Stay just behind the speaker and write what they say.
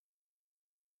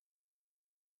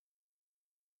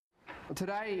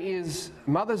Today is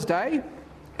Mother's Day,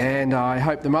 and I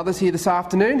hope the mothers here this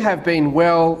afternoon have been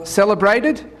well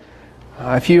celebrated.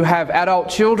 If you have adult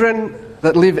children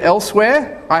that live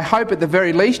elsewhere, I hope at the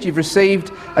very least you've received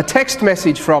a text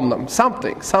message from them,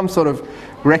 some sort of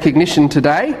recognition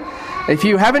today. If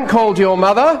you haven't called your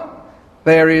mother,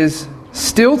 there is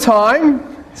still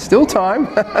time.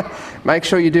 Make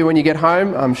sure you do when you get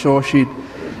home. I'm sure she'd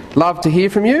love to hear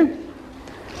from you.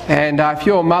 And if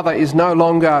your mother is no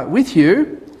longer with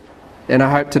you, then I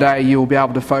hope today you'll be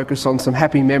able to focus on some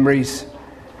happy memories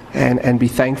and be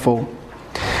thankful.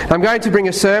 I'm going to bring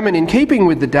a sermon in keeping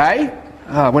with the day.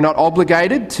 We're not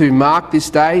obligated to mark this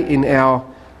day in our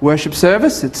worship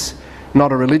service. It's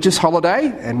not a religious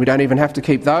holiday, and we don't even have to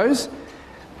keep those.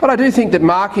 But I do think that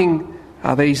marking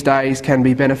these days can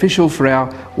be beneficial for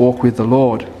our walk with the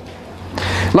Lord.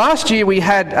 Last year we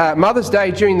had Mother's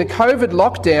Day during the COVID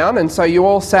lockdown, and so you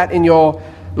all sat in your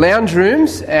lounge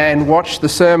rooms and watched the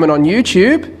sermon on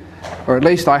YouTube, or at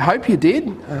least I hope you did.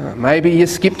 Maybe you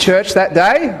skipped church that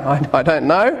day, I don't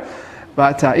know.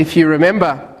 But if you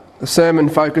remember, the sermon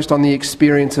focused on the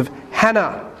experience of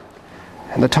Hannah,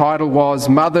 and the title was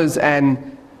Mothers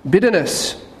and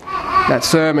Bitterness. That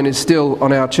sermon is still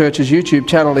on our church's YouTube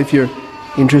channel if you're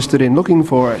interested in looking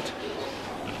for it.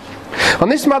 On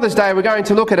this Mother's Day, we're going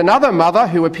to look at another mother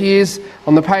who appears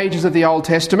on the pages of the Old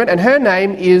Testament, and her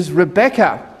name is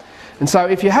Rebekah. And so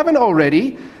if you haven't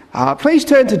already, please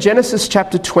turn to Genesis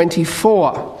chapter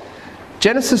 24.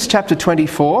 Genesis chapter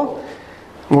 24.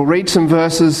 We'll read some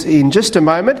verses in just a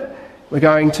moment. We're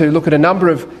going to look at a number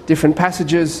of different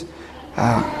passages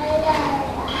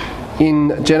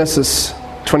in Genesis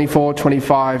 24,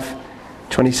 25,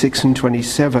 26 and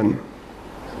 27.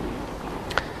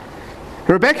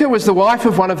 Rebekah was the wife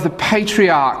of one of the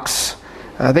patriarchs.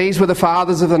 These were the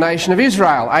fathers of the nation of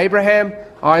Israel: Abraham,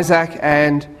 Isaac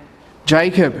and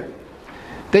Jacob.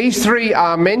 These three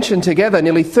are mentioned together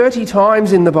nearly 30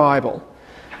 times in the Bible.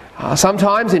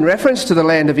 Sometimes in reference to the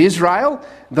land of Israel,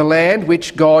 the land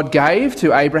which God gave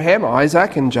to Abraham,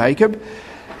 Isaac and Jacob,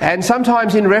 and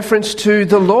sometimes in reference to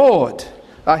the Lord.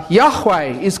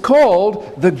 Yahweh is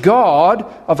called the God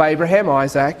of Abraham,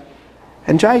 Isaac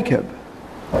and Jacob.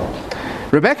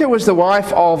 Rebekah was the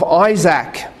wife of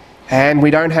Isaac, and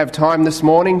we don't have time this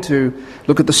morning to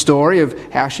look at the story of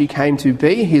how she came to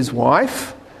be his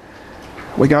wife.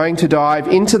 We're going to dive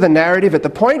into the narrative at the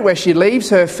point where she leaves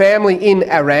her family in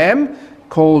Aram,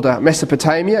 called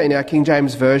Mesopotamia in our King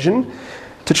James Version,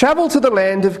 to travel to the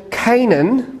land of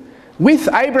Canaan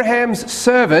with Abraham's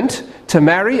servant to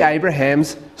marry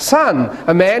Abraham's son,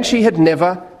 a man she had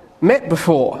never met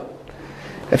before.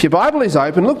 If your Bible is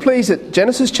open, look please at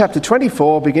Genesis chapter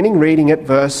 24, beginning reading at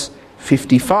verse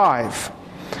 55.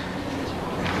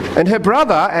 And her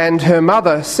brother and her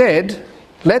mother said,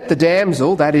 "Let the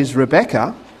damsel," that is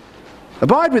Rebekah,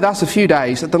 "abide with us a few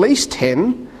days, at the least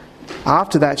 10.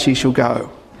 After that she shall go."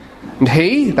 And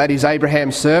he, that is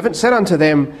Abraham's servant, said unto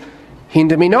them,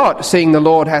 "Hinder me not, seeing the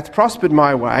Lord hath prospered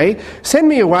my way. Send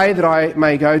me away that I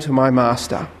may go to my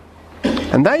master."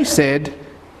 And they said,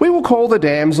 "We will call the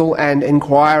damsel and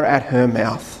inquire at her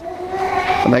mouth."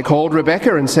 And they called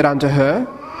Rebekah and said unto her,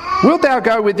 "Wilt thou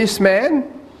go with this man?"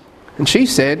 And she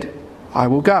said, "I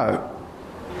will go."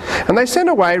 And they sent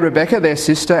away Rebekah their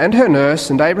sister and her nurse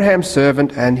and Abraham's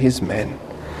servant and his men.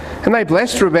 And they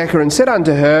blessed Rebekah and said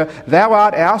unto her, "Thou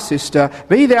art our sister,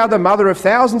 be thou the mother of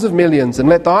thousands of millions, and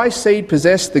let thy seed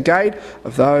possess the gate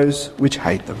of those which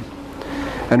hate them."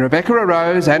 And Rebekah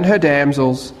arose and her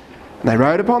damsels, and they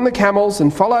rode upon the camels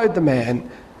and followed the man.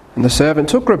 And the servant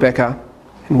took Rebekah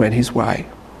and went his way.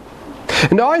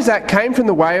 And Isaac came from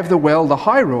the way of the well, the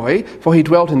Hiroi, for he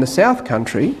dwelt in the south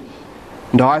country.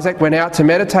 And Isaac went out to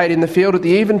meditate in the field at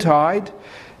the eventide,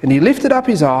 and he lifted up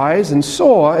his eyes and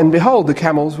saw, and behold, the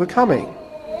camels were coming.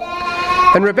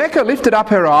 And Rebekah lifted up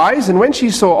her eyes, and when she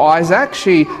saw Isaac,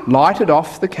 she lighted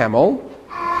off the camel.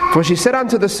 For she said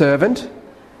unto the servant,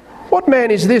 "What man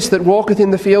is this that walketh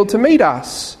in the field to meet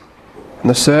us?" And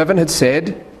the servant had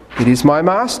said, "It is my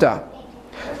master."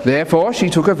 Therefore she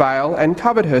took a veil and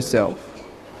covered herself.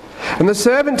 And the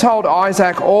servant told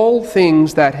Isaac all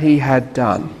things that he had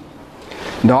done.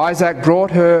 And Isaac brought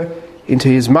her into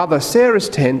his mother Sarah's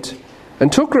tent,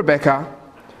 and took Rebekah,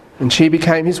 and she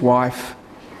became his wife,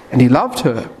 and he loved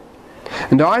her.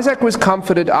 And Isaac was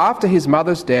comforted after his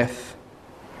mother's death.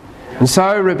 And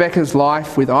so Rebekah's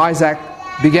life with Isaac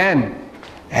began.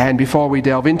 And before we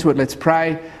delve into it, let's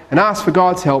pray and ask for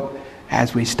God's help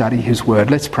as we study his word.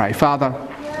 Let's pray. Father,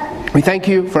 we thank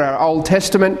you for our Old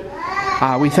Testament.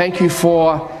 We thank you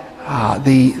for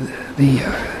the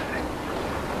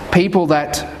people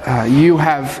that you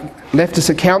have left us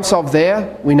accounts of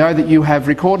there. We know that you have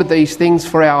recorded these things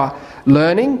for our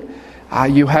learning.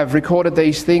 You have recorded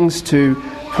these things to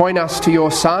point us to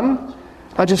your Son.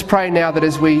 I just pray now that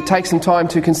as we take some time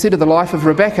to consider the life of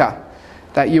Rebekah,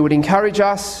 that you would encourage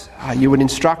us, you would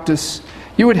instruct us,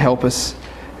 you would help us.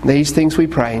 These things we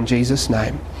pray in Jesus'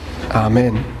 name.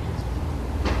 Amen.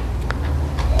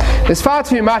 There's far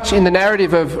too much in the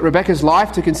narrative of Rebekah's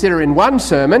life to consider in one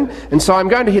sermon, and so I'm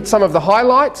going to hit some of the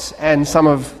highlights and some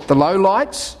of the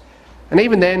lowlights, and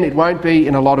even then it won't be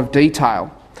in a lot of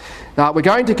detail. We're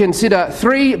going to consider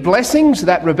 3 blessings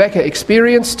that Rebekah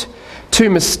experienced,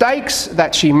 2 mistakes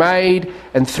that she made,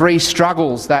 and 3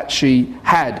 struggles that she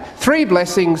had. 3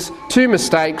 blessings, 2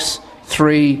 mistakes,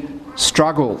 3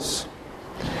 struggles.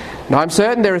 And I'm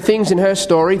certain there are things in her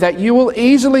story that you will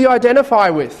easily identify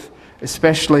with,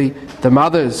 especially the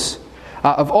mothers.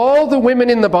 Of all the women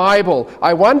in the Bible,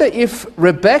 I wonder if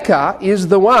Rebekah is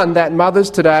the one that mothers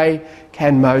today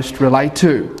can most relate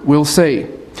to. We'll see.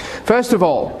 First of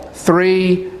all,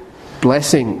 3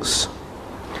 blessings.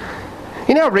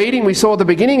 In our reading, we saw the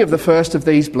beginning of the first of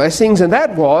these blessings, and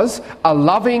that was a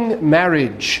loving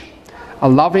marriage. A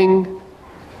loving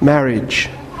marriage.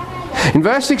 In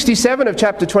verse 67 of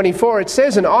chapter 24, it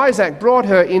says, "And Isaac brought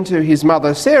her into his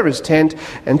mother Sarah's tent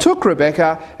and took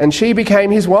Rebekah, and she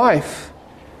became his wife,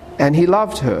 and he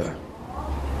loved her."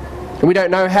 And we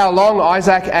don't know how long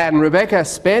Isaac and Rebekah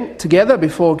spent together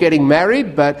before getting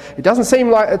married, but it doesn't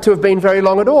seem like to have been very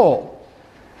long at all.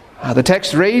 The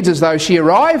text reads as though she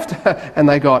arrived and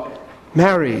they got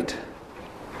married.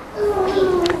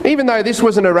 Even though this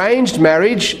was an arranged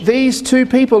marriage, these 2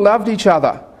 people loved each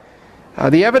other.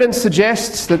 The evidence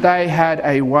suggests that they had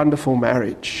a wonderful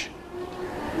marriage.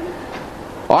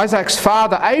 Isaac's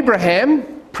father Abraham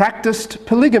practiced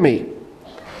polygamy.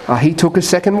 He took a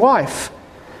second wife,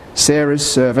 Sarah's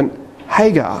servant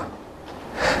Hagar.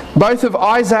 Both of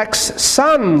Isaac's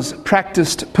sons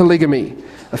practiced polygamy.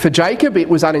 For Jacob, it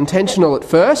was unintentional at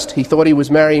first. He thought he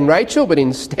was marrying Rachel, but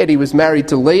instead he was married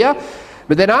to Leah.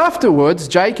 But then afterwards,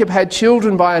 Jacob had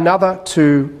children by another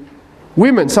 2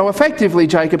 women. So effectively,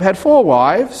 Jacob had 4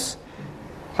 wives.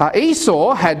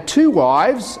 Esau had 2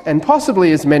 wives, and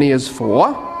possibly as many as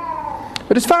 4.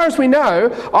 But as far as we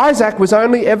know, Isaac was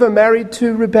only ever married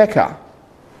to Rebekah.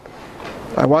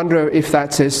 I wonder if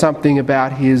that says something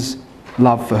about his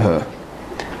love for her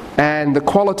and the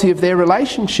quality of their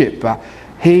relationship.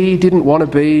 He didn't want to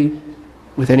be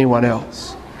with anyone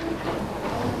else.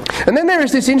 And then there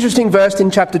is this interesting verse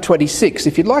in chapter 26.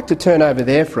 If you'd like to turn over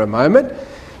there for a moment.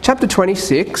 Chapter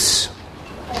 26.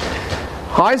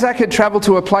 Isaac had travelled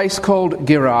to a place called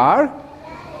Gerar,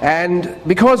 and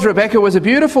because Rebekah was a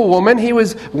beautiful woman, he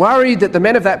was worried that the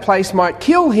men of that place might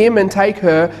kill him and take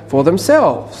her for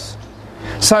themselves.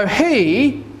 So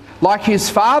he, like his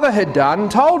father had done,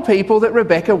 told people that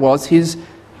Rebekah was his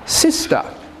sister.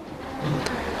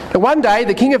 And one day,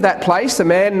 the king of that place, a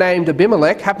man named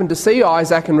Abimelech, happened to see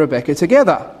Isaac and Rebekah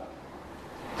together.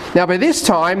 Now, by this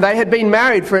time, they had been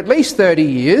married for at least 30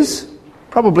 years,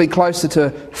 probably closer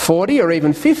to 40 or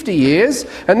even 50 years.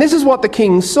 And this is what the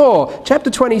king saw. Chapter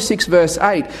 26, verse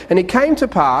 8. "And it came to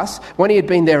pass, when he had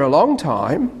been there a long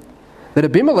time, that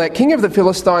Abimelech, king of the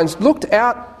Philistines, looked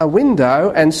out a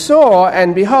window and saw,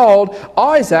 and behold,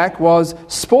 Isaac was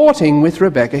sporting with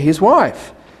Rebekah his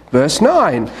wife." Verse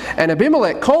 9, "And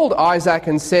Abimelech called Isaac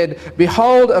and said,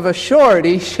 Behold, of a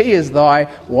surety she is thy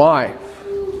wife."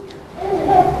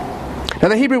 Now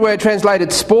the Hebrew word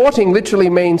translated sporting literally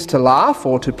means to laugh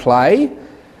or to play.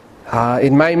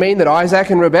 It may mean that Isaac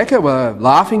and Rebekah were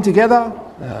laughing together,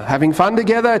 having fun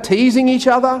together, teasing each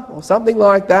other, or something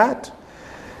like that.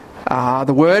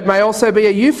 The word may also be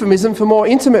a euphemism for more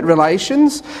intimate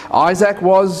relations. Isaac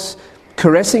was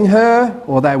caressing her,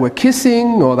 or they were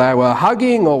kissing, or they were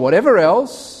hugging, or whatever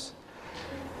else.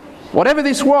 Whatever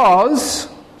this was,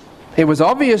 it was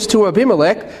obvious to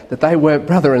Abimelech that they weren't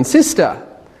brother and sister.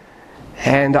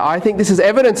 And I think this is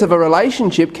evidence of a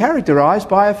relationship characterised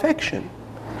by affection.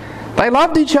 They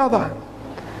loved each other.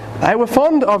 They were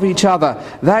fond of each other.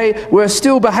 They were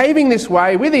still behaving this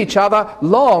way with each other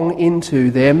long into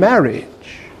their marriage.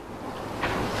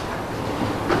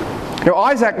 Now,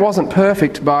 Isaac wasn't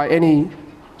perfect by any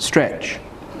stretch.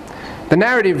 The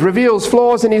narrative reveals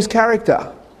flaws in his character.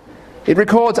 It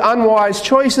records unwise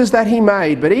choices that he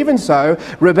made, but even so,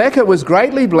 Rebekah was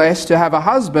greatly blessed to have a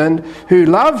husband who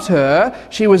loved her.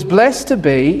 She was blessed to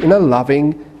be in a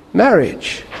loving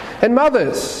marriage. And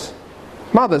mothers,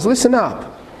 listen up.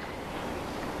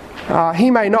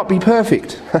 He may not be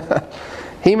perfect.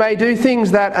 He may do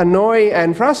things that annoy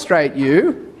and frustrate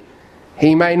you.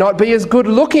 He may not be as good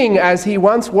looking as he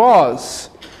once was.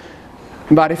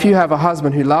 But if you have a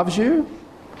husband who loves you,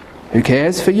 who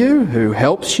cares for you, who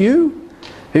helps you,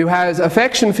 who has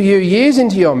affection for you years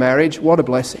into your marriage, what a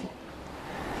blessing.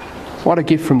 What a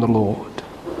gift from the Lord.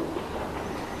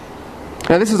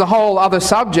 Now this is a whole other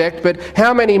subject, but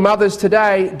how many mothers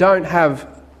today don't have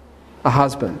a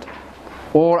husband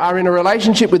or are in a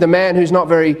relationship with a man who's not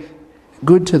very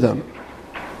good to them?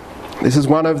 This is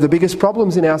one of the biggest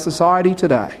problems in our society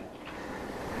today.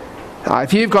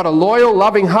 If you've got a loyal,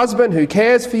 loving husband who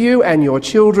cares for you and your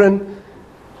children,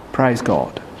 praise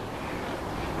God.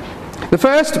 The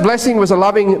first blessing was a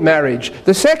loving marriage.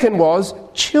 The second was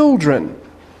children.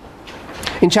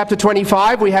 In chapter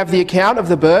 25 we have the account of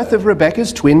the birth of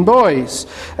Rebekah's twin boys,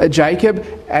 Jacob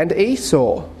and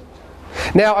Esau.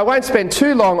 Now I won't spend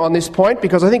too long on this point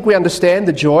because I think we understand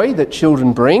the joy that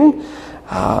children bring,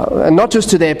 and not just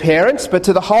to their parents but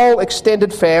to the whole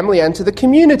extended family and to the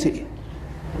community.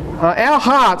 Our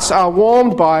hearts are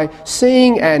warmed by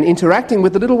seeing and interacting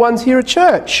with the little ones here at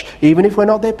church, even if we're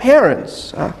not their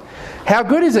parents. How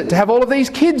good is it to have all of these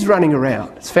kids running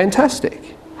around? It's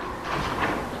fantastic.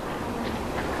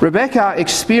 Rebekah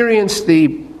experienced the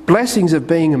blessings of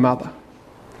being a mother,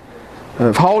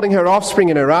 of holding her offspring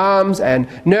in her arms and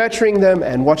nurturing them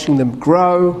and watching them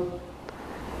grow.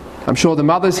 I'm sure the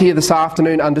mothers here this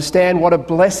afternoon understand what a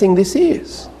blessing this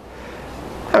is.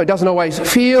 It doesn't always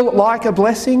feel like a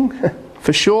blessing,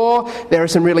 for sure. There are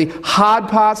some really hard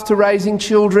parts to raising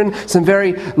children, some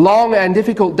very long and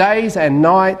difficult days and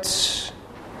nights.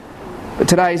 But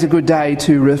today is a good day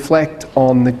to reflect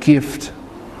on the gift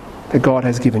that God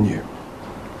has given you.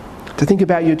 To think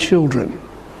about your children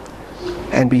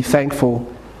and be thankful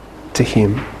to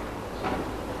Him.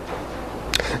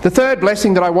 The third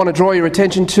blessing that I want to draw your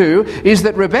attention to is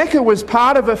that Rebekah was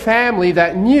part of a family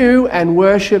that knew and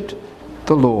worshipped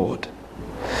the Lord.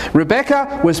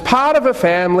 Rebekah was part of a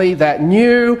family that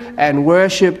knew and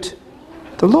worshipped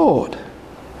the Lord.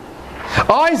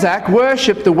 Isaac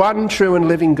worshipped the one true and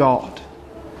living God.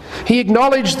 He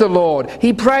acknowledged the Lord.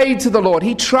 He prayed to the Lord.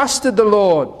 He trusted the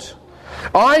Lord.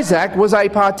 Isaac was a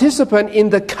participant in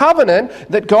the covenant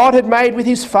that God had made with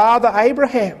his father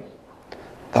Abraham.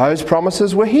 Those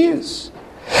promises were his.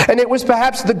 And it was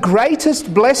perhaps the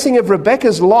greatest blessing of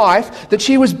Rebekah's life that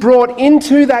she was brought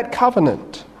into that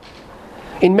covenant.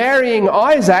 In marrying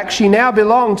Isaac, she now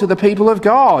belonged to the people of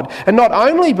God. And not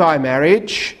only by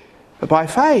marriage, but by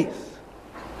faith.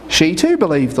 She too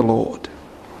believed the Lord.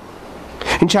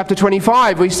 In chapter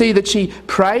 25, we see that she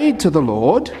prayed to the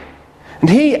Lord, and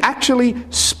He actually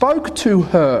spoke to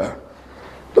her.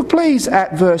 Look please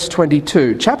at verse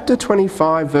 22. Chapter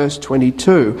 25, verse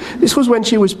 22. This was when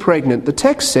she was pregnant. The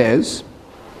text says,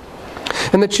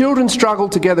 "And the children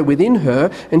struggled together within her,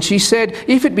 and she said,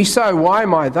 'If it be so, why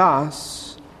am I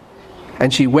thus?'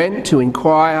 And she went to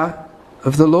inquire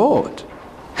of the Lord.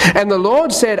 And the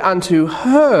Lord said unto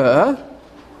her,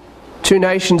 'Two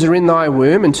nations are in thy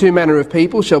womb, and two manner of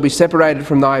people shall be separated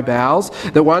from thy bowels.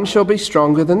 The one shall be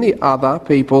stronger than the other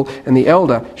people, and the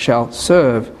elder shall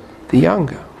serve the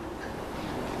younger.'"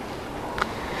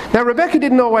 Now Rebekah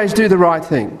didn't always do the right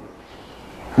thing.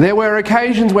 There were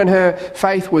occasions when her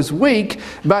faith was weak,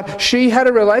 but she had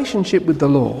a relationship with the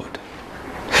Lord.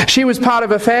 She was part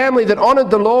of a family that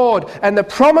honoured the Lord, and the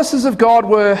promises of God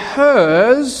were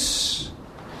hers.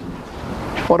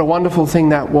 What a wonderful thing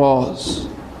that was.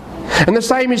 And the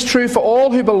same is true for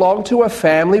all who belong to a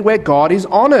family where God is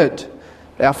honoured.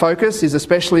 Our focus is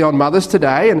especially on mothers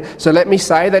today, and so let me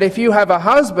say that if you have a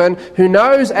husband who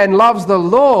knows and loves the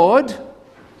Lord,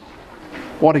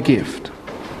 what a gift.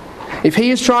 If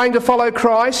he is trying to follow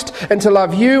Christ and to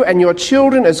love you and your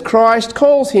children as Christ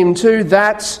calls him to,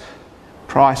 that's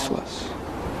priceless.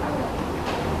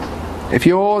 If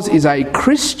yours is a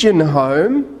Christian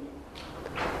home,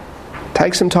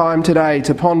 take some time today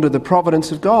to ponder the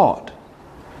providence of God,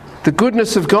 the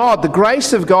goodness of God, the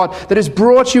grace of God that has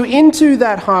brought you into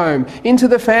that home, into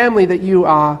the family that you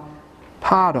are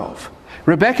part of.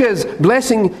 Rebekah's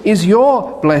blessing is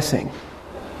your blessing.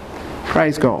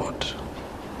 Praise God.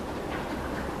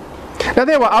 Now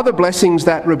there were other blessings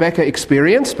that Rebekah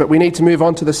experienced, but we need to move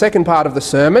on to the second part of the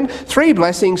sermon. 3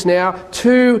 blessings now,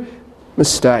 2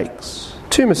 mistakes.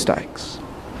 2 mistakes.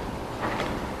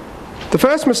 The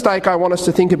first mistake I want us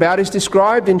to think about is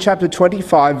described in chapter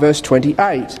 25, verse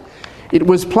 28. It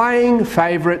was playing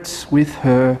favourites with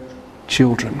her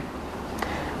children.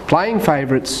 Playing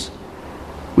favourites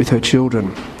with her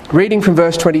children. Reading from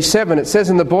verse 27, it says,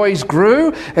 "And the boys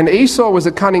grew, and Esau was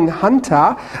a cunning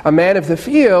hunter, a man of the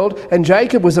field, and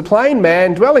Jacob was a plain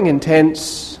man, dwelling in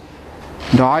tents.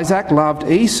 And Isaac loved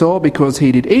Esau because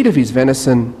he did eat of his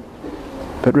venison,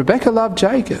 but Rebekah loved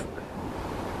Jacob."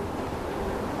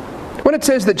 When it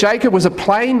says that Jacob was a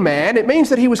plain man, it means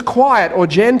that he was quiet or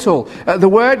gentle. The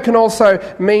word can also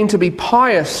mean to be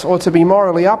pious or to be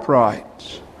morally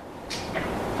upright.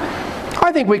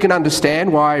 I think we can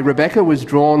understand why Rebekah was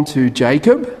drawn to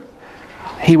Jacob.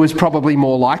 He was probably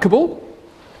more likeable,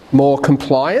 more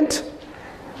compliant,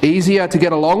 easier to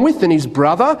get along with than his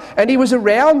brother, and he was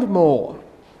around more.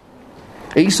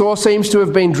 Esau seems to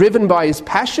have been driven by his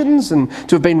passions and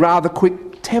to have been rather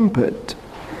quick-tempered.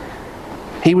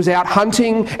 He was out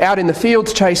hunting, out in the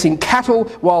fields chasing cattle,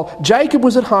 while Jacob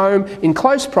was at home in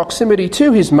close proximity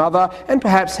to his mother, and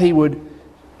perhaps he would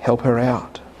help her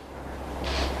out.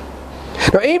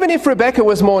 Now, even if Rebekah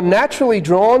was more naturally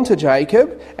drawn to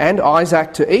Jacob and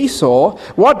Isaac to Esau,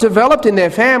 what developed in their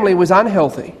family was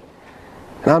unhealthy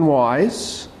and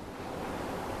unwise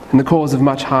and the cause of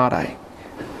much heartache.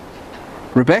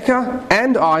 Rebekah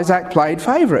and Isaac played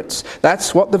favourites.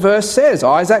 That's what the verse says.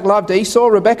 Isaac loved Esau,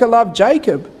 Rebekah loved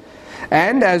Jacob.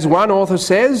 And as one author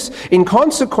says, in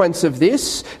consequence of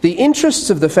this, the interests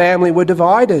of the family were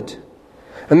divided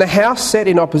and the house set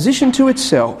in opposition to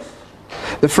itself.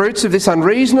 The fruits of this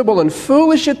unreasonable and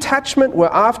foolish attachment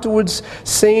were afterwards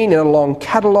seen in a long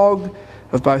catalogue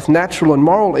of both natural and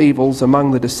moral evils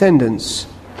among the descendants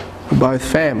of both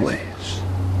families.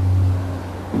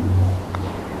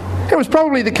 It was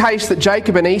probably the case that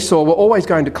Jacob and Esau were always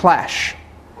going to clash.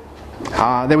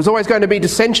 There was always going to be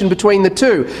dissension between the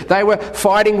two. They were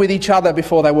fighting with each other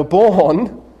before they were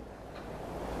born,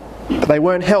 but they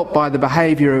weren't helped by the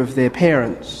behaviour of their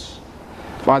parents,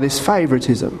 by this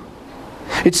favouritism.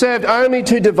 It served only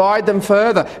to divide them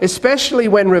further, especially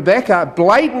when Rebekah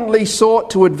blatantly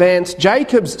sought to advance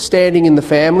Jacob's standing in the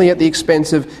family at the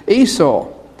expense of Esau.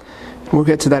 We'll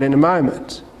get to that in a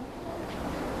moment.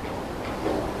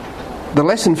 The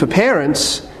lesson for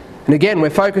parents, and again we're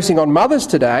focusing on mothers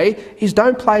today, is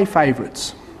don't play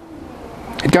favourites.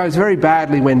 It goes very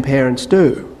badly when parents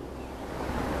do.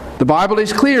 The Bible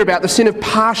is clear about the sin of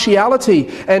partiality,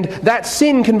 and that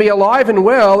sin can be alive and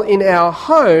well in our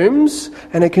homes,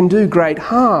 and it can do great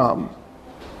harm.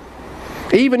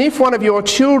 Even if one of your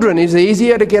children is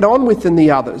easier to get on with than the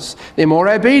others, they're more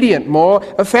obedient, more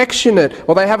affectionate,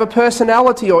 or they have a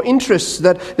personality or interests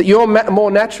that you're more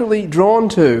naturally drawn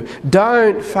to,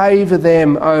 don't favour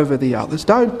them over the others.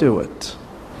 Don't do it.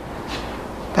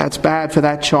 That's bad for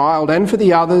that child and for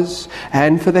the others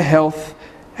and for the health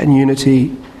and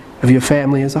unity of your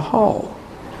family as a whole.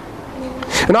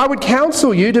 And I would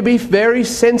counsel you to be very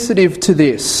sensitive to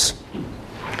this.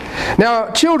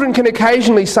 Now, children can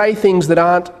occasionally say things that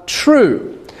aren't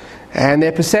true, and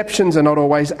their perceptions are not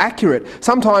always accurate.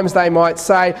 Sometimes they might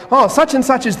say, oh, such and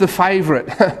such is the favourite,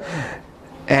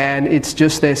 and it's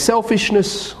just their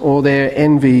selfishness or their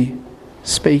envy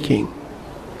speaking.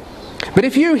 But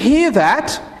if you hear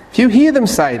that, if you hear them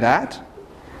say that,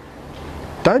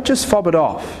 don't just fob it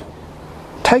off.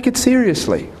 Take it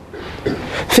seriously.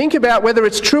 Think about whether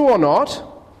it's true or not,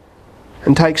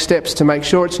 and take steps to make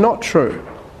sure it's not true.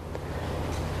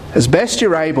 As best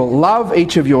you're able, love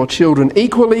each of your children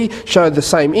equally, show the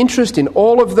same interest in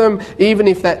all of them, even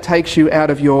if that takes you out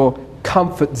of your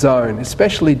comfort zone,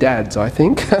 especially dads, I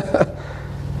think.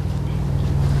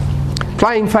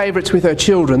 Playing favourites with her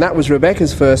children, that was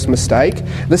Rebekah's first mistake.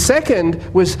 The second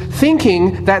was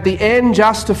thinking that the end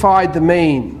justified the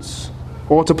means.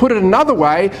 Or to put it another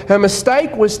way, her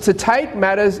mistake was to take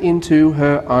matters into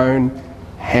her own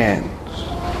hands.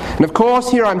 And of course,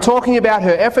 here I'm talking about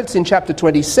her efforts in chapter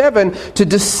 27 to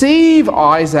deceive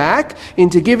Isaac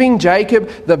into giving Jacob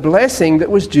the blessing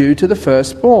that was due to the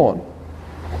firstborn.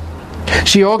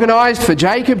 She organised for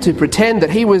Jacob to pretend that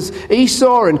he was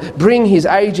Esau and bring his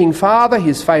ageing father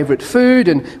his favourite food,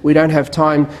 and we don't have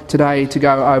time today to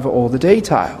go over all the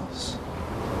details.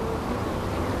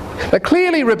 But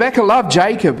clearly Rebekah loved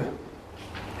Jacob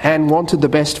and wanted the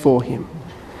best for him.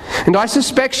 And I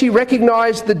suspect she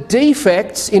recognised the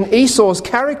defects in Esau's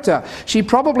character. She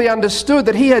probably understood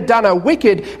that he had done a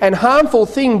wicked and harmful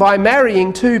thing by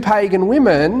marrying two pagan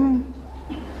women.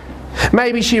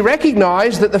 Maybe she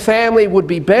recognised that the family would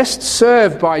be best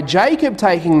served by Jacob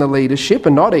taking the leadership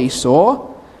and not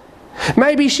Esau.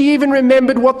 Maybe she even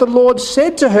remembered what the Lord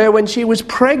said to her when she was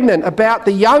pregnant about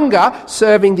the younger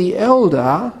serving the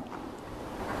elder.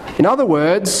 In other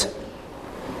words,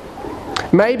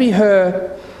 maybe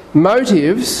her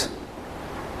motives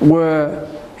were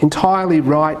entirely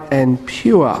right and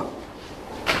pure.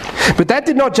 But that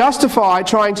did not justify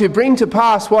trying to bring to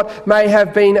pass what may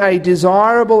have been a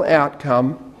desirable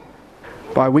outcome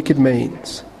by wicked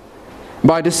means,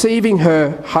 by deceiving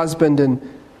her husband and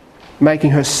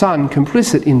making her son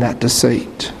complicit in that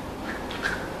deceit.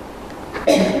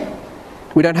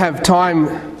 We don't have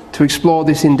time to explore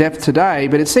this in depth today,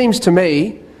 but it seems to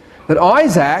me that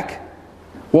Isaac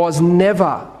was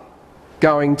never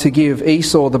going to give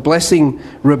Esau the blessing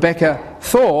Rebekah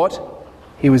thought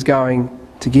he was going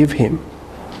to give him.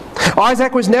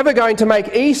 Isaac was never going to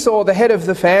make Esau the head of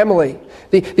the family,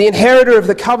 the inheritor of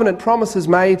the covenant promises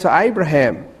made to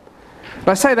Abraham. And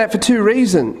I say that for two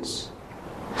reasons.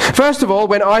 First of all,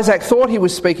 when Isaac thought he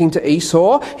was speaking to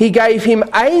Esau, he gave him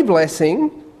a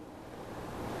blessing,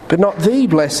 but not the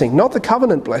blessing, not the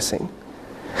covenant blessing.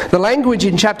 The language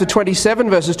in chapter 27,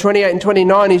 verses 28 and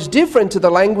 29 is different to the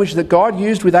language that God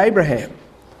used with Abraham.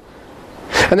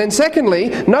 And then secondly,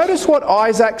 notice what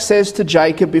Isaac says to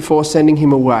Jacob before sending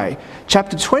him away.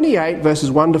 Chapter 28, verses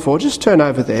 1 to 4. Just turn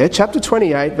over there. Chapter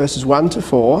 28, verses 1 to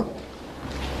 4.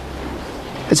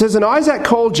 It says, "And Isaac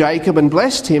called Jacob and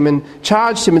blessed him and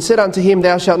charged him and said unto him,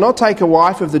 Thou shalt not take a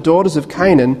wife of the daughters of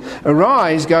Canaan.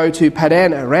 Arise, go to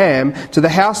Padan Aram, to the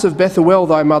house of Bethuel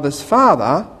thy mother's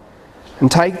father, and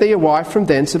take thee a wife from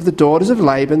thence of the daughters of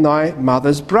Laban thy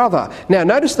mother's brother." Now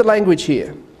notice the language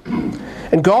here.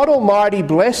 "And God Almighty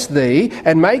bless thee,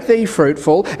 and make thee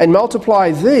fruitful, and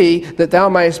multiply thee, that thou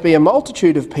mayest be a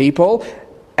multitude of people,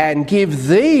 and give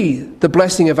thee the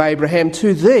blessing of Abraham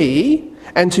to thee,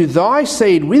 and to thy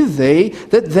seed with thee,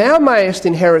 that thou mayest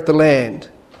inherit the land,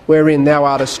 wherein thou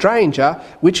art a stranger,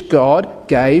 which God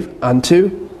gave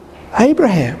unto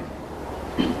Abraham."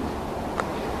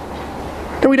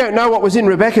 Now, we don't know what was in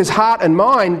Rebekah's heart and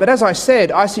mind, but as I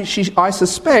said, I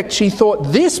suspect she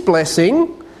thought this blessing,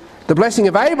 the blessing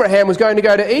of Abraham, was going to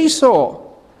go to Esau.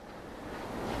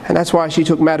 And that's why she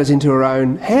took matters into her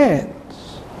own hands.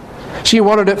 She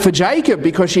wanted it for Jacob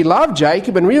because she loved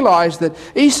Jacob and realised that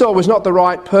Esau was not the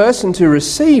right person to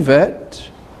receive it.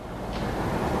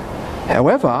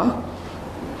 However,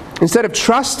 instead of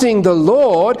trusting the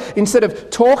Lord, instead of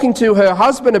talking to her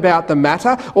husband about the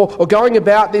matter or going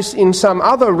about this in some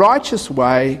other righteous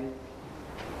way,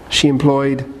 she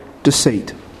employed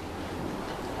deceit.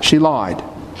 She lied.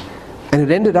 And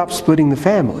it ended up splitting the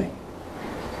family.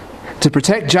 To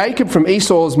protect Jacob from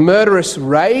Esau's murderous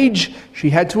rage, she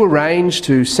had to arrange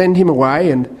to send him away,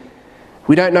 and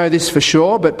we don't know this for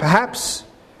sure, but perhaps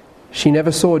she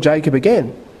never saw Jacob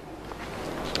again.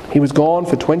 He was gone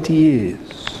for 20 years.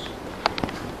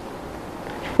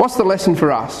 What's the lesson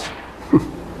for us?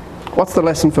 What's the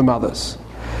lesson for mothers?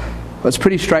 Well, it's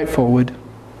pretty straightforward.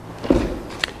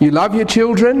 You love your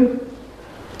children.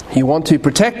 You want to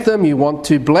protect them, you want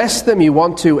to bless them, you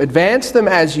want to advance them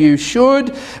as you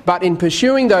should, but in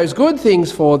pursuing those good things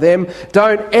for them,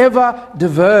 don't ever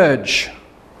diverge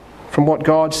from what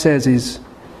God says is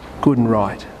good and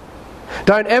right.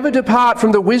 Don't ever depart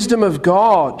from the wisdom of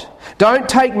God. Don't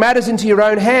take matters into your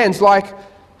own hands like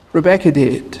Rebekah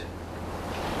did.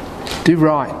 Do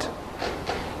right.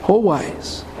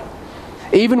 Always.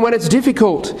 Even when it's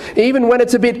difficult, even when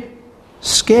it's a bit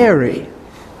scary.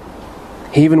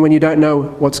 Even when you don't know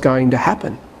what's going to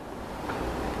happen.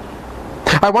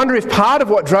 I wonder if part of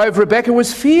what drove Rebekah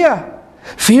was fear.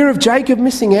 Fear of Jacob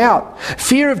missing out.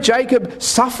 Fear of Jacob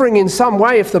suffering in some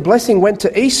way if the blessing went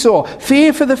to Esau.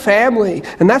 Fear for the family.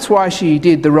 And that's why she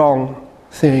did the wrong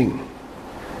thing.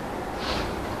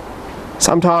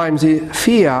 Sometimes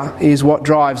fear is what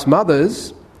drives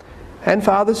mothers, and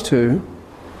fathers too,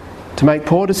 to make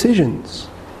poor decisions.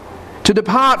 To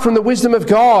depart from the wisdom of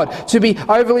God, to be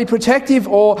overly protective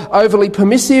or overly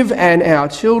permissive, and our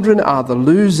children are the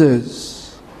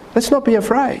losers. Let's not be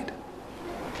afraid.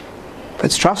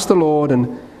 Let's trust the Lord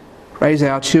and raise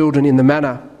our children in the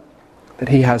manner that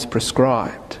He has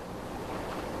prescribed.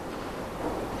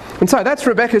 And so that's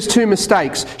Rebekah's two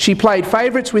mistakes. She played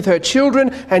favourites with her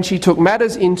children and she took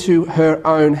matters into her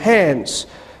own hands.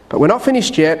 But we're not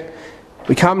finished yet.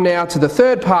 We come now to the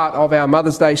third part of our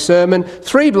Mother's Day sermon.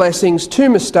 3 blessings, 2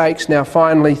 mistakes, now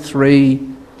finally 3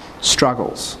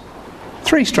 struggles.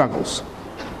 3 struggles.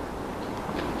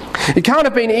 It can't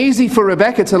have been easy for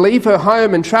Rebekah to leave her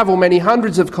home and travel many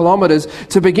hundreds of kilometres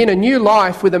to begin a new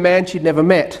life with a man she'd never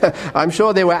met. I'm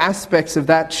sure there were aspects of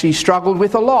that she struggled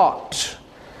with a lot.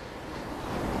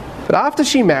 But after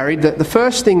she married, the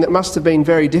first thing that must have been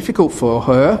very difficult for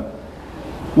her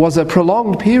was a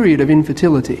prolonged period of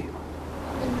infertility.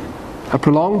 A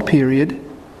prolonged period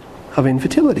of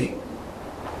infertility.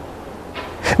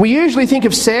 We usually think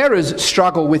of Sarah's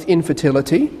struggle with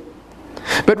infertility,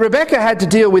 but Rebekah had to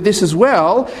deal with this as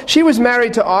well. She was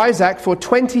married to Isaac for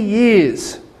 20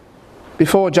 years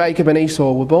before Jacob and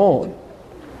Esau were born.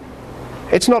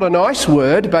 It's not a nice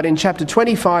word, but in chapter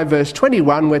 25, verse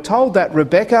 21, we're told that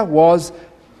Rebekah was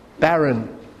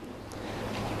barren.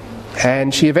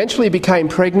 And she eventually became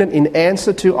pregnant in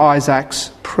answer to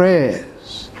Isaac's prayers.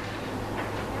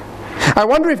 I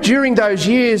wonder if during those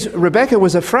years Rebekah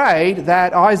was afraid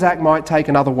that Isaac might take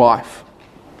another wife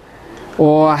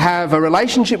or have a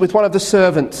relationship with one of the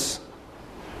servants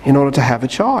in order to have a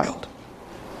child.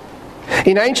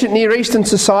 In ancient Near Eastern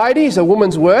societies, a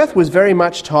woman's worth was very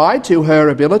much tied to her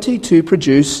ability to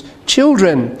produce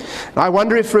children. And I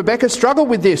wonder if Rebekah struggled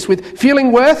with this, with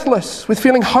feeling worthless, with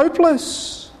feeling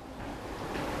hopeless.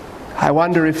 I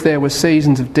wonder if there were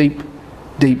seasons of deep,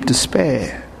 deep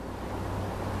despair.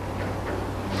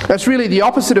 That's really the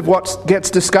opposite of what gets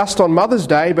discussed on Mother's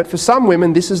Day, but for some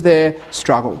women this is their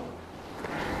struggle.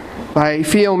 They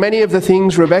feel many of the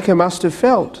things Rebekah must have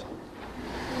felt.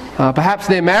 Perhaps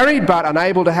they're married but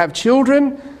unable to have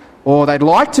children, or they'd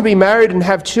like to be married and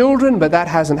have children but that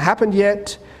hasn't happened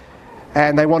yet,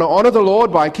 and they want to honour the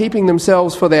Lord by keeping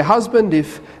themselves for their husband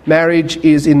if marriage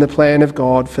is in the plan of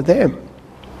God for them.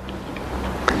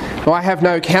 I have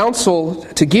no counsel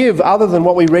to give other than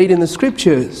what we read in the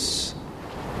Scriptures.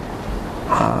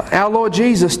 Our Lord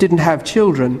Jesus didn't have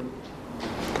children.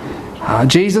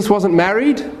 Jesus wasn't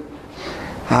married.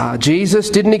 Jesus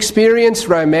didn't experience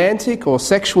romantic or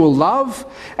sexual love,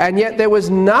 and yet there was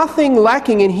nothing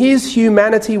lacking in his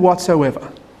humanity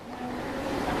whatsoever.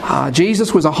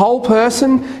 Jesus was a whole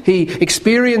person. He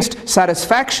experienced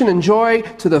satisfaction and joy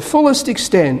to the fullest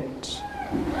extent.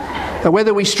 Now,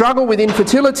 whether we struggle with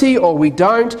infertility or we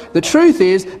don't, the truth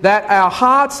is that our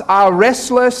hearts are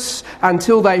restless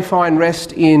until they find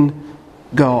rest in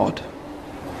God.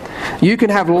 You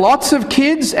can have lots of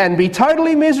kids and be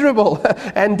totally miserable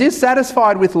and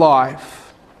dissatisfied with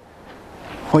life.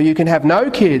 Or you can have no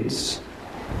kids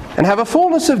and have a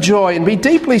fullness of joy and be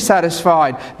deeply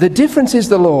satisfied. The difference is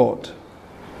the Lord,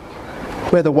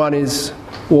 whether one is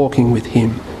walking with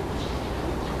him.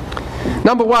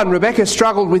 Number one, Rebekah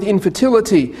struggled with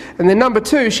infertility. And then number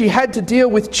two, she had to deal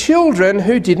with children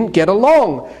who didn't get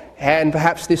along. And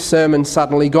perhaps this sermon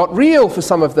suddenly got real for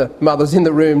some of the mothers in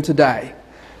the room today.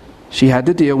 She had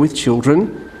to deal with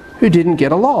children who didn't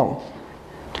get along.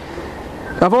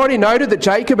 I've already noted that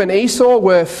Jacob and Esau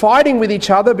were fighting with each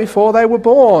other before they were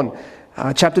born.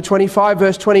 Chapter 25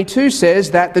 verse 22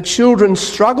 says that the children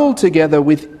struggled together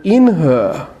within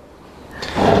her.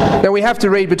 Now we have to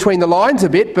read between the lines a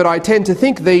bit, but I tend to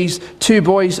think these two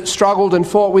boys struggled and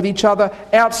fought with each other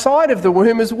outside of the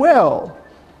womb as well.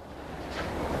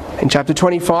 In chapter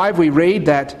 25 we read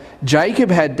that Jacob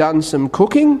had done some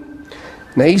cooking.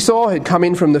 And Esau had come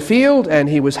in from the field and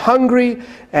he was hungry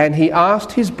and he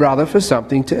asked his brother for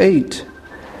something to eat.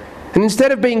 And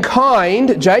instead of being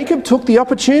kind, Jacob took the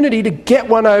opportunity to get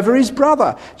one over his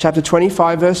brother. Chapter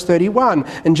 25 verse 31.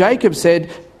 And Jacob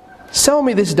said, "Sell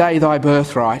me this day thy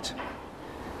birthright."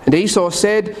 And Esau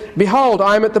said, "Behold,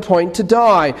 I am at the point to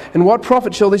die, and what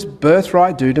profit shall this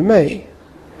birthright do to me?"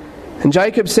 And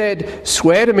Jacob said,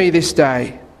 "Swear to me this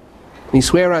day." And he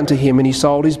sware unto him, and he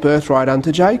sold his birthright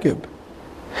unto Jacob.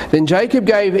 Then Jacob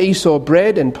gave Esau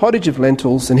bread and pottage of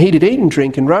lentils, and he did eat and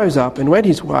drink, and rose up and went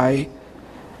his way.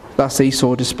 Thus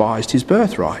Esau despised his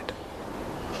birthright.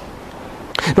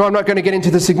 Now, I'm not going to get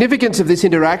into the significance of this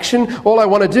interaction. All I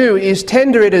want to do is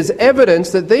tender it as evidence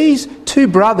that these two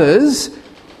brothers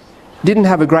didn't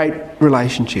have a great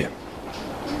relationship.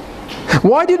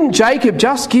 Why didn't Jacob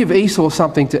just give Esau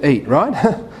something to eat, right?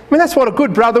 I mean, that's what a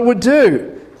good brother would do.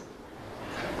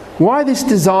 Why this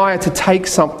desire to take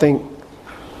something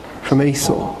from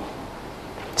Esau?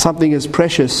 Something as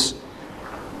precious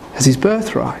as his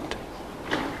birthright.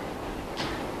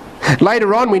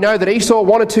 Later on, we know that Esau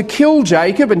wanted to kill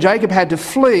Jacob and Jacob had to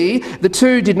flee. The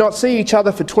two did not see each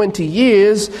other for 20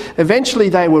 years. Eventually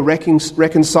they were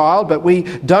reconciled, but we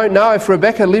don't know if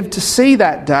Rebekah lived to see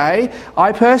that day.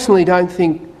 I personally don't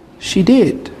think she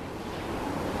did.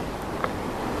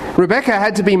 Rebekah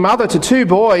had to be mother to two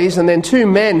boys and then two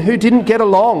men who didn't get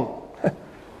along.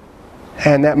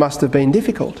 And that must have been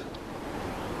difficult.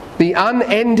 The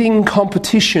unending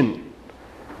competition,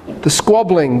 the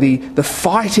squabbling, the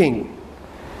fighting.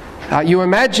 You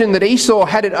imagine that Esau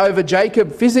had it over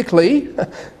Jacob physically,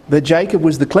 but Jacob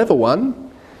was the clever one,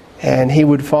 and he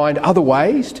would find other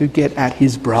ways to get at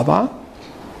his brother.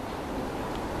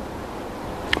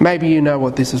 Maybe you know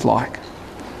what this is like.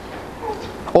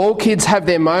 All kids have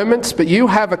their moments, but you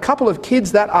have a couple of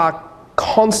kids that are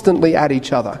constantly at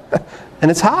each other,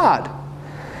 and it's hard.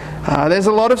 There's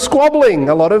a lot of squabbling,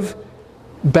 a lot of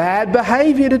bad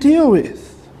behaviour to deal with.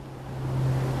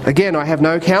 Again, I have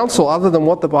no counsel other than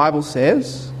what the Bible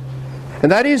says,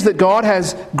 and that is that God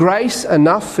has grace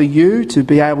enough for you to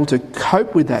be able to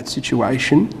cope with that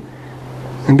situation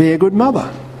and be a good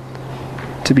mother,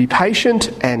 to be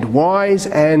patient and wise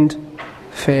and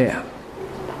fair.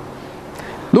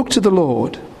 Look to the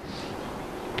Lord,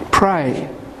 pray,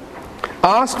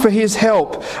 Ask for his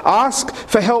help. Ask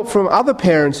for help from other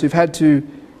parents who've had to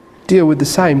deal with the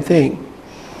same thing.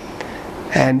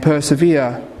 And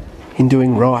persevere in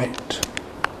doing right.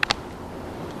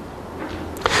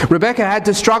 Rebekah had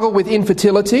to struggle with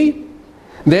infertility,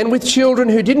 then with children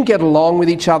who didn't get along with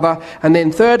each other, and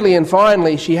then thirdly and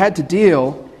finally she had to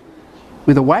deal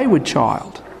with a wayward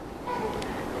child.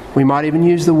 We might even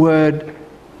use the word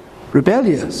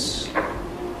rebellious.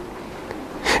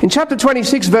 In chapter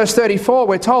 26 verse 34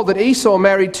 we're told that Esau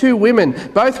married two women.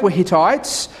 Both were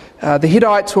Hittites. The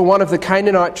Hittites were one of the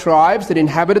Canaanite tribes that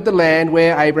inhabited the land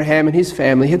where Abraham and his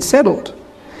family had settled.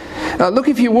 Look,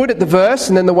 if you would, at the verse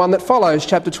and then the one that follows,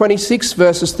 chapter 26,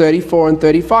 verses 34 and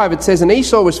 35. It says, "And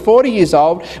Esau was 40 years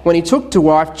old when he took to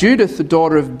wife Judith, the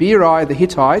daughter of Beeri the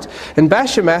Hittite, and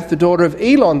Bashemath, the daughter of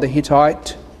Elon the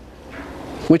Hittite,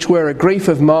 which were a grief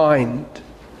of mind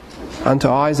unto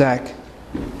Isaac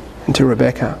and to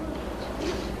Rebekah."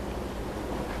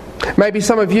 Maybe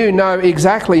some of you know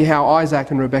exactly how Isaac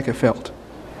and Rebekah felt.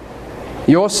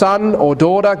 Your son or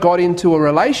daughter got into a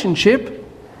relationship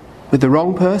with the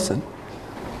wrong person.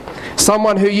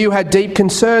 Someone who you had deep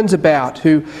concerns about,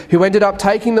 who ended up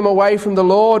taking them away from the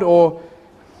Lord or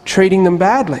treating them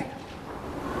badly.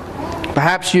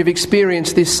 Perhaps you've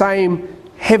experienced this same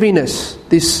heaviness,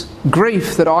 this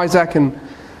grief that Isaac and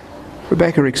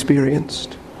Rebekah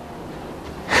experienced.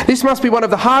 This must be one of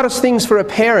the hardest things for a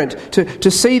parent,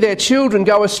 to see their children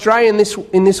go astray in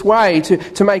this way,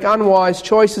 to make unwise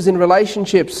choices in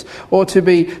relationships or to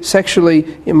be sexually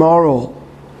immoral.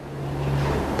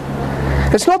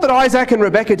 It's not that Isaac and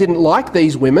Rebekah didn't like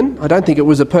these women. I don't think it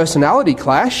was a personality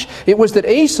clash. It was that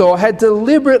Esau had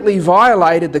deliberately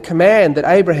violated the command that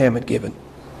Abraham had given.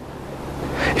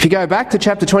 If you go back to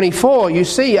chapter 24, you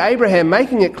see Abraham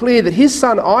making it clear that his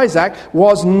son Isaac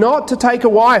was not to take a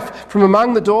wife from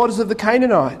among the daughters of the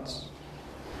Canaanites.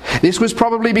 This was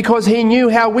probably because he knew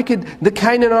how wicked the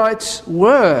Canaanites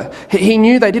were. He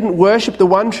knew they didn't worship the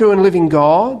one true and living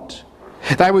God.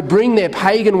 They would bring their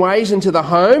pagan ways into the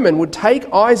home and would take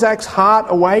Isaac's heart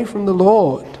away from the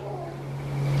Lord.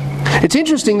 It's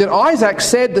interesting that Isaac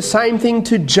said the same thing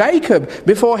to Jacob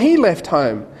before he left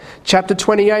home. Chapter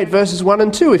 28 verses 1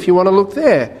 and 2, if you want to look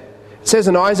there. It says,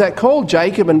 "And Isaac called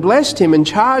Jacob and blessed him and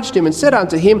charged him and said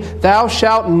unto him, Thou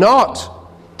shalt not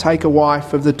take a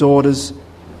wife of the daughters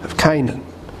of Canaan.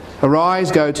 Arise,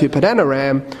 go to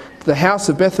Padanaram, to the house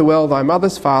of Bethuel thy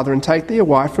mother's father, and take thee a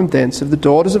wife from thence of the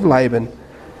daughters of Laban,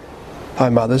 thy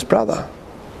mother's brother."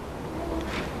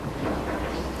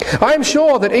 I am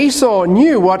sure that Esau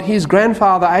knew what his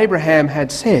grandfather Abraham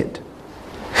had said.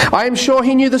 I am sure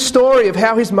he knew the story of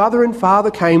how his mother and father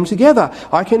came together.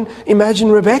 I can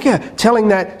imagine Rebekah telling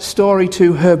that story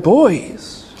to her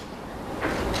boys.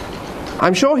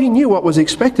 I'm sure he knew what was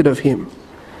expected of him.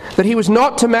 That he was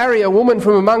not to marry a woman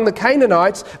from among the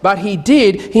Canaanites, but he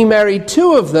did. He married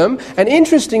two of them. And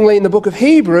interestingly, in the book of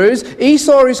Hebrews,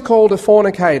 Esau is called a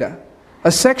fornicator,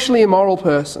 a sexually immoral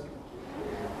person.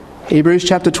 Hebrews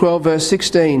chapter 12 verse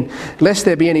 16, "Lest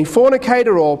there be any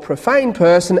fornicator or profane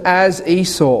person as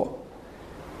Esau,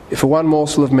 if for one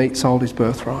morsel of meat sold his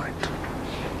birthright."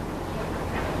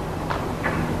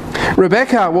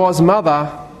 Rebekah was mother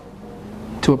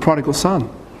to a prodigal son.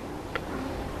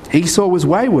 Esau was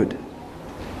wayward.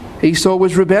 Esau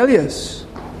was rebellious.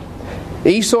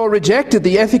 Esau rejected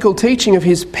the ethical teaching of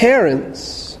his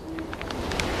parents,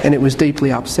 and it was deeply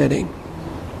upsetting.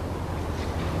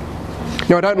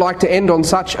 Now, I don't like to end on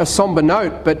such a sombre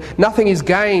note, but nothing is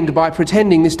gained by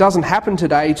pretending this doesn't happen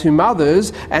today to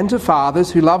mothers and to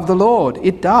fathers who love the Lord.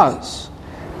 It does.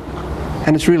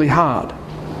 And it's really hard.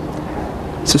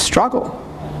 It's a struggle.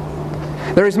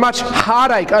 There is much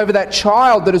heartache over that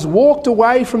child that has walked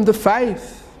away from the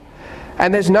faith.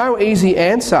 And there's no easy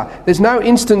answer. There's no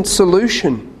instant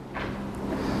solution.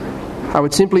 I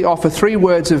would simply offer 3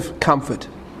 words of comfort.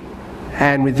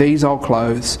 And with these I'll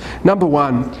close. Number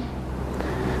 1,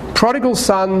 prodigal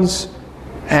sons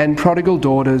and prodigal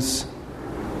daughters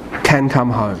can come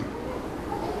home.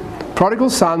 Prodigal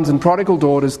sons and prodigal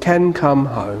daughters can come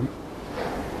home.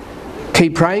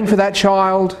 Keep praying for that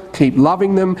child. Keep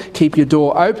loving them. Keep your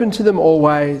door open to them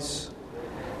always.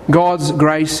 God's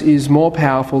grace is more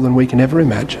powerful than we can ever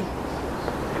imagine.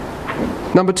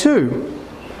 Number 2,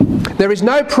 there is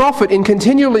no profit in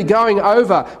continually going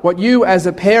over what you as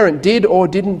a parent did or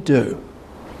didn't do.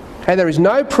 And there is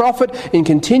no profit in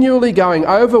continually going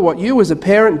over what you as a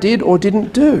parent did or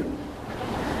didn't do.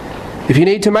 If you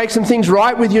need to make some things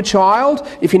right with your child,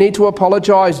 if you need to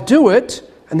apologise, do it,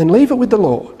 and then leave it with the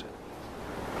Lord.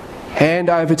 Hand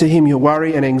over to Him your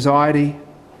worry and anxiety,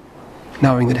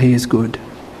 knowing that He is good.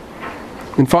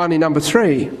 And finally, number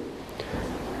 3,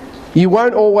 you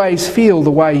won't always feel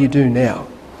the way you do now.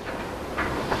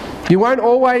 You won't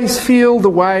always feel the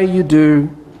way you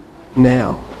do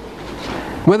now.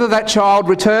 Whether that child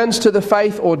returns to the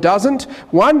faith or doesn't,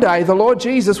 one day the Lord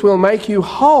Jesus will make you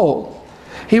whole.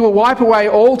 He will wipe away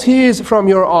all tears from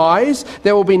your eyes.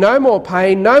 There will be no more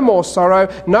pain, no more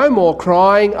sorrow, no more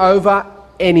crying over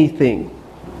anything.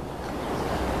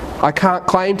 I can't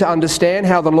claim to understand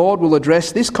how the Lord will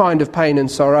address this kind of pain and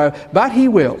sorrow, but He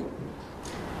will,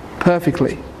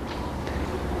 perfectly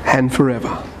and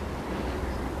forever.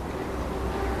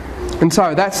 And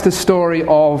so that's the story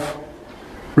of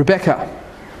Rebekah.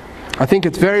 I think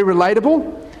it's very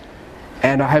relatable,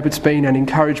 and I hope it's been an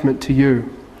encouragement to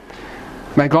you.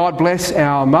 May God bless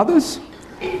our mothers,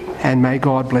 and may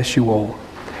God bless you all.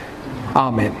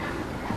 Amen.